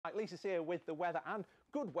right, Lisa's here with the weather, and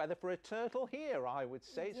good weather for a turtle here, I would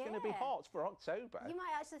say. It's going to be hot for October. You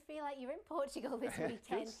might actually feel like you're in Portugal this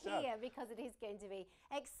weekend here, because it is going to be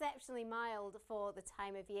exceptionally mild for the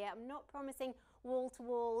time of year. I'm not promising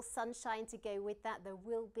wall-to-wall sunshine to go with that. There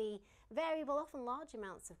will be variable, often large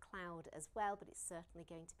amounts of cloud as well, but it's certainly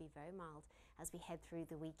going to be very mild as we head through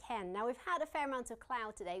the weekend. Now, we've had a fair amount of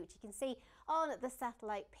cloud today, which you can see on the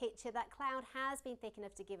satellite picture. That cloud has been thick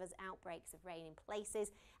enough to give us outbreaks of rain in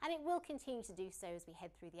places, and it will continue to do so as we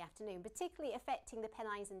head through the afternoon, particularly affecting the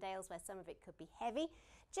Pennines and Dales, where some of it could be heavy.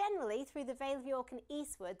 Generally, through the Vale of York and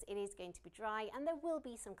eastwards, it is going to be dry, and there will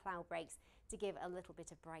be some cloud breaks to give a little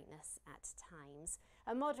bit of brightness at times.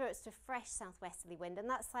 A moderate to fresh southwesterly wind, and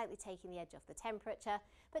that's slightly taking the edge off the temperature,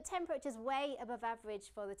 but temperatures way above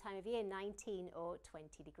average for the time of year, 19 or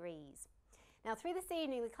 20 degrees. Now, through this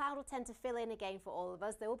evening, the cloud will tend to fill in again for all of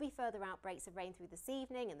us. There will be further outbreaks of rain through this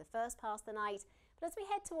evening and the first part of the night. But as we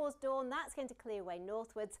head towards dawn, that's going to clear away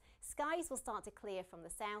northwards. Skies will start to clear from the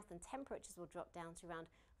south, and temperatures will drop down to around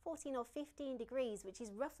 14 or 15 degrees, which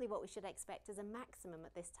is roughly what we should expect as a maximum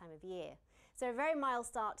at this time of year. So a very mild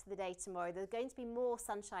start to the day tomorrow. There's going to be more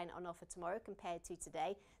sunshine on offer tomorrow compared to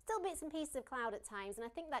today. Still bits and pieces of cloud at times, and I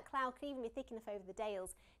think that cloud could even be thick enough over the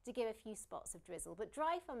Dales to give a few spots of drizzle. But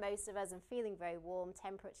dry for most of us and feeling very warm.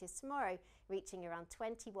 Temperatures tomorrow reaching around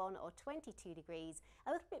 21 or 22 degrees.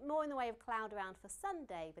 A little bit more in the way of cloud around for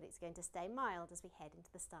Sunday, but it's going to stay mild as we head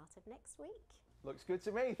into the start of next week. Looks good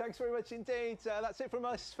to me. Thanks very much indeed. That's it from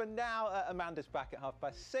us for now. Amanda's back at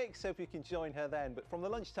 6:30. Hope you can join her then. But from the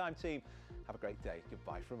lunchtime team, have a great day.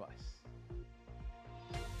 Goodbye from us.